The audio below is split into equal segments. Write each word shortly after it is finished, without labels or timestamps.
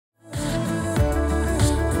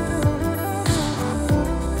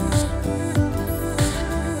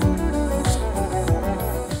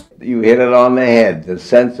hit it on the head, the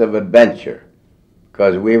sense of adventure,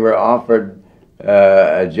 because we were offered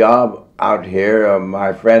a job out here.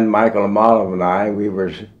 My friend Michael Amalov and I, we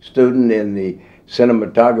were student in the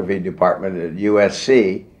cinematography department at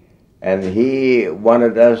USC, and he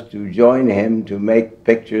wanted us to join him to make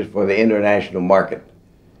pictures for the international market.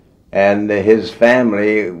 And his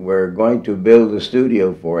family were going to build a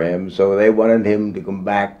studio for him, so they wanted him to come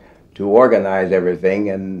back to organize everything,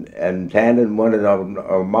 and Tandon wanted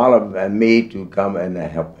Amalov and me to come and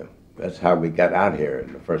help him. That's how we got out here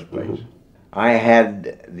in the first place. Mm-hmm. I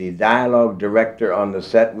had the dialogue director on the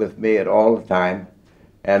set with me at all the time,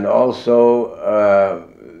 and also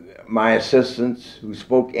my assistants who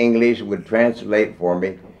spoke English would translate for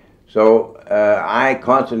me. So I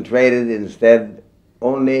concentrated instead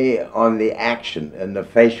only on the action and the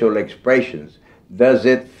facial expressions. Does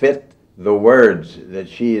it fit the words that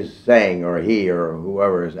she is saying, or he, or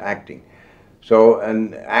whoever is acting? So,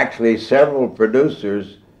 and actually several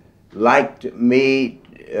producers liked me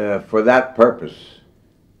for that purpose,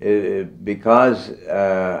 because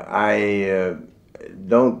I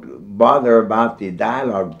don't bother about the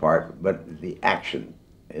dialogue part, but the action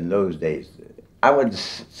in those days. I would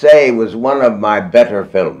say it was one of my better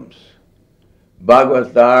films.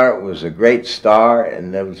 Bhagavatar was a great star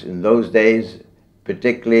in those days,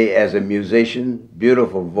 particularly as a musician,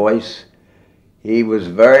 beautiful voice. He was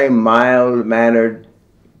very mild-mannered.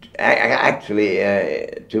 Actually,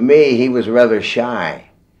 to me, he was rather shy,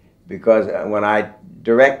 because when I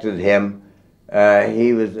directed him,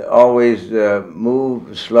 he was always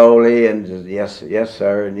move slowly and just, yes, yes,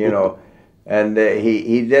 sir, and you know, and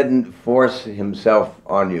he didn't force himself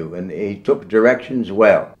on you, and he took directions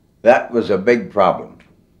well. That was a big problem.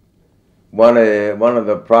 One of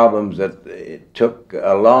the problems that it took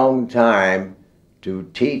a long time to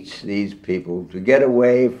teach these people to get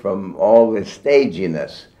away from all the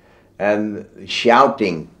staginess and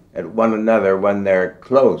shouting at one another when they're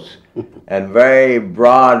close, and very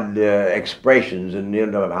broad expressions, and you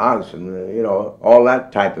know, house, and you know, all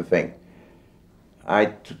that type of thing.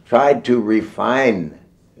 I tried to refine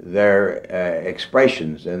their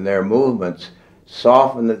expressions and their movements,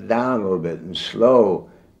 soften it down a little bit and slow,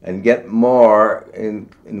 and get more in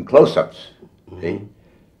close-ups. Mm-hmm.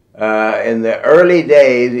 In the early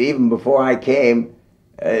days, even before I came,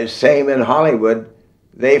 same in Hollywood,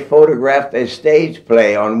 they photographed a stage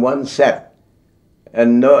play on one set,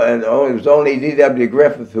 and it was only D.W.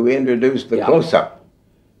 Griffith who introduced the close-up.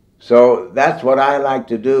 So that's what I like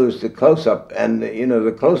to do, is the close-up, and you know,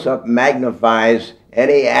 the close-up magnifies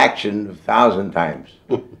any action 1,000 times.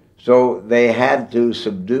 So they had to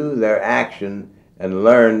subdue their action and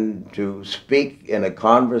learn to speak in a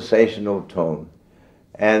conversational tone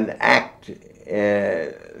and act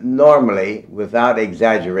normally without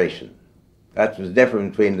exaggeration. That was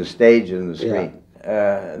different between the stage and the screen.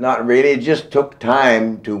 Yeah. Not really, it just took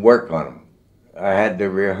time to work on them. I had to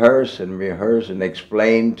rehearse and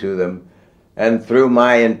explain to them, and through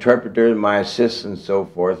my interpreters, my assistants and so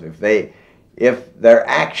forth, if their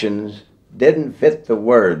actions didn't fit the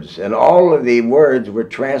words, and all of the words were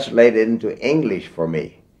translated into English for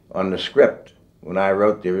me on the script. When I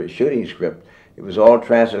wrote the shooting script, it was all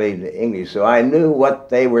translated into English, so I knew what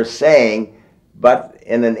they were saying, but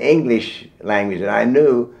in an English language, and I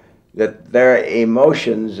knew that their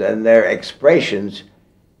emotions and their expressions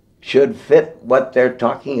should fit what they're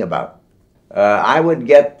talking about. I would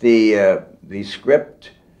get the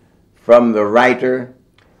script from the writer,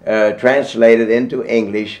 translated into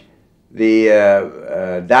English,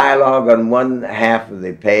 the dialogue on one half of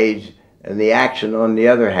the page and the action on the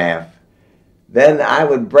other half. Then I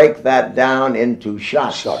would break that down into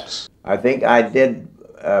shots. I think I did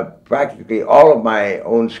practically all of my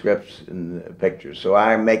own scripts and pictures, so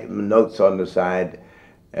I make notes on the side,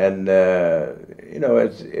 and you know,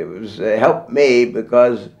 it helped me,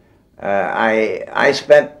 because I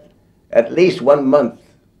spent at least 1 month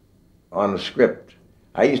on a script.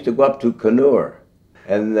 I used to go up to Kannur,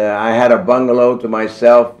 and I had a bungalow to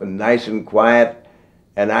myself, and nice and quiet,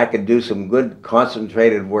 and I could do some good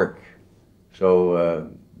concentrated work. So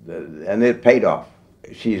and it paid off.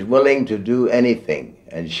 She's willing to do anything,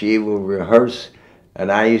 and she will rehearse,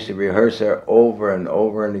 and I used to rehearse her over and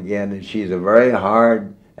over and again, and she's a very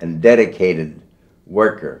hard and dedicated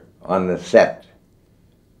worker on the set.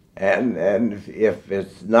 And if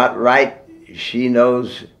it's not right, she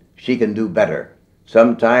knows she can do better.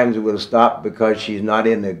 Sometimes we'll stop because she's not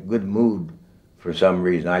in a good mood for some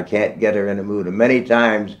reason. I can't get her in a mood. And many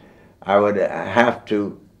times I would have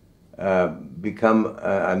to become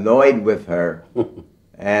annoyed with her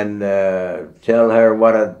and tell her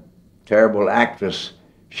what a terrible actress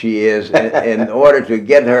she is in order to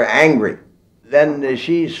get her angry. Then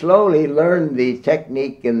she slowly learned the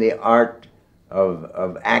technique and the art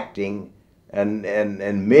of acting. And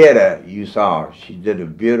Mira, you saw, she did a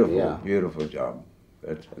beautiful, beautiful job.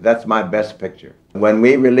 That's my best picture. When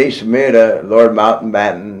we released Mira, Lord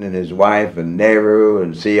Mountbatten and his wife and Nehru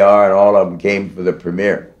and CR and all of them came for the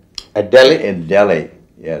premiere. At Delhi? In Delhi,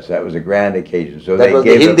 yes. That was a grand occasion. So that was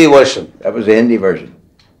the Hindi version? That was the Hindi version.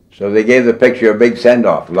 So they gave the picture a big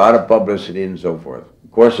send-off, a lot of publicity and so forth.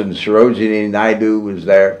 Of course, and Sarojini Naidu was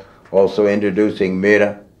there, also introducing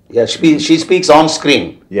Mira. Yeah, she speaks on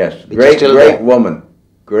screen. Yes, great woman.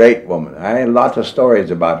 Great woman. I had lots of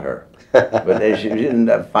stories about her. But she's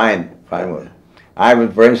a fine woman.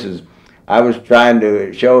 For instance, I was trying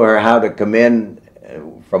to show her how to come in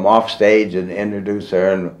from off stage and introduce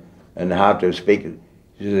her and how to speak.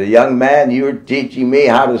 She said, "Young man, you were teaching me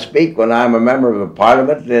how to speak when I'm a member of the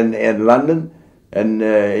parliament in London, and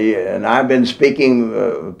I've been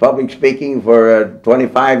speaking, public speaking for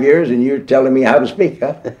 25 years, and you're telling me how to speak,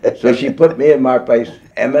 huh?" So she put me in my place.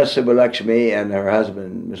 M.S. Subbulakshmi and her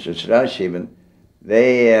husband, Mr. Sadashivan,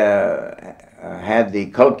 they had the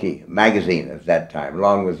Kalki magazine at that time,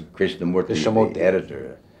 along with Krishnamurti, the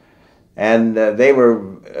editor. And they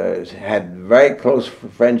had very close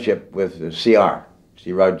friendship with C.R.,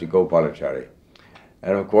 Sri Rajagopalachari.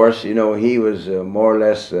 And of course, you know, he was more or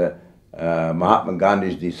less Mahatma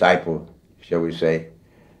Gandhi's disciple, shall we say.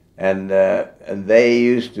 And they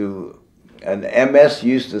used to, and MS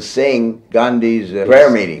used to sing Gandhi's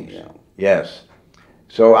prayer meetings. Yeah. Yes.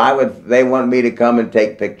 So they want me to come and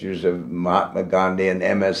take pictures of Mahatma Gandhi and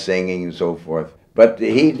MS singing and so forth. But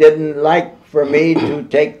he didn't like for me to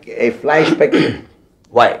take a flash picture.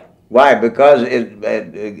 Why? Why? Because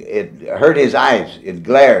it hurt his eyes. It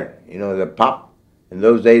glared. You know, the pop. In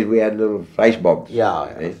those days we had little flash bulbs.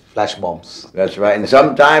 Yeah, flash bombs. That's right. And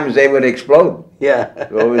sometimes they would explode. Yeah.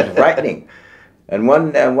 So it was frightening. And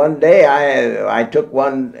one day I took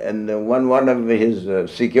one, and one of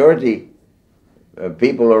his security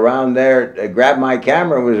people around there grabbed my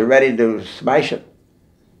camera and was ready to smash it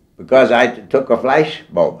because I took a flash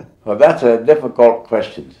bulb. Well, that's a difficult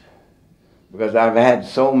question because I've had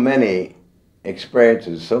so many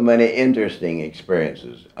experiences, so many interesting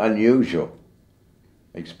experiences, unusual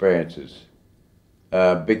experiences,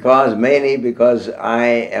 mainly because I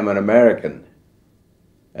am an American.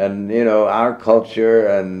 And, you know, our culture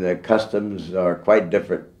and the customs are quite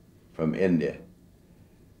different from India.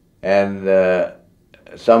 And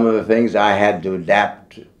some of the things I had to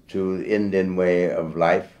adapt to the Indian way of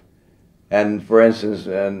life. And for instance,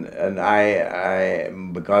 and I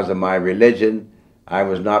because of my religion, I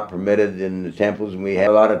was not permitted in the temples, and we had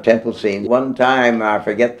a lot of temple scenes. One time, I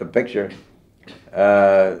forget the picture,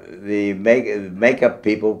 the makeup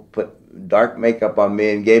people put dark makeup on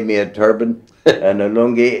me and gave me a turban and a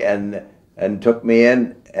lungi and took me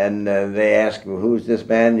in, and they asked, well, "Who's this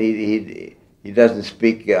man? He doesn't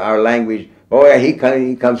speak our language." "Oh yeah, he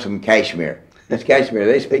comes from Kashmir. It's Kashmir.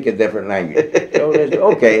 They speak a different language." So they said,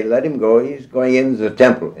 "Okay, let him go. He's going into the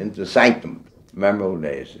temple, into the sanctum." Memorable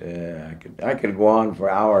days. I could go on for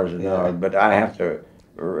hours and hours, but I have to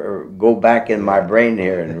go back in my brain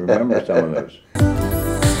here and remember some of those.